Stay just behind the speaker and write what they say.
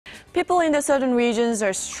People in the southern regions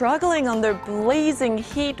are struggling under blazing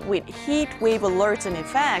heat with heat wave alerts, and in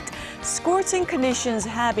fact, scorching conditions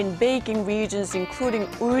have been baking regions including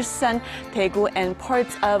Ulsan, Daegu, and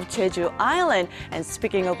parts of Jeju Island. And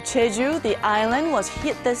speaking of Jeju, the island was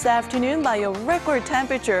hit this afternoon by a record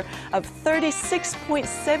temperature of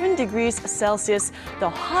 36.7 degrees Celsius, the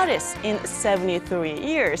hottest in 73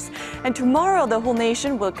 years. And tomorrow, the whole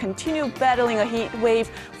nation will continue battling a heat wave,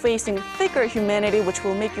 facing thicker humidity, which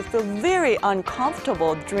will make you feel very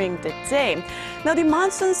uncomfortable during the day. Now, the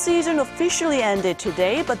monsoon season officially ended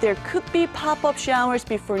today, but there could be pop-up showers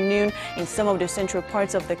before noon in some of the central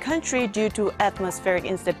parts of the country due to atmospheric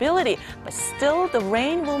instability. But still, the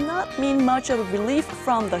rain will not mean much of a relief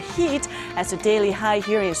from the heat, as the daily high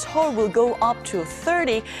here in Seoul will go up to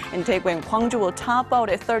 30, and Daegu and Gwangju will top out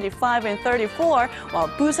at 35 and 34, while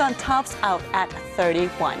Busan tops out at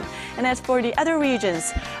 31. And as for the other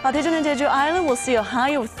regions, Daegu and Jeju Island will see a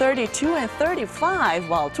high of 32 and 35,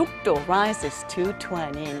 while Dokdo rises to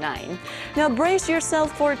 29. Now brace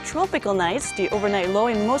yourself for tropical nights. The overnight low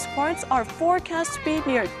in most parts are forecast to be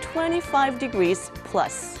near 25 degrees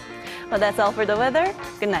plus. Well, that's all for the weather.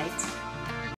 Good night.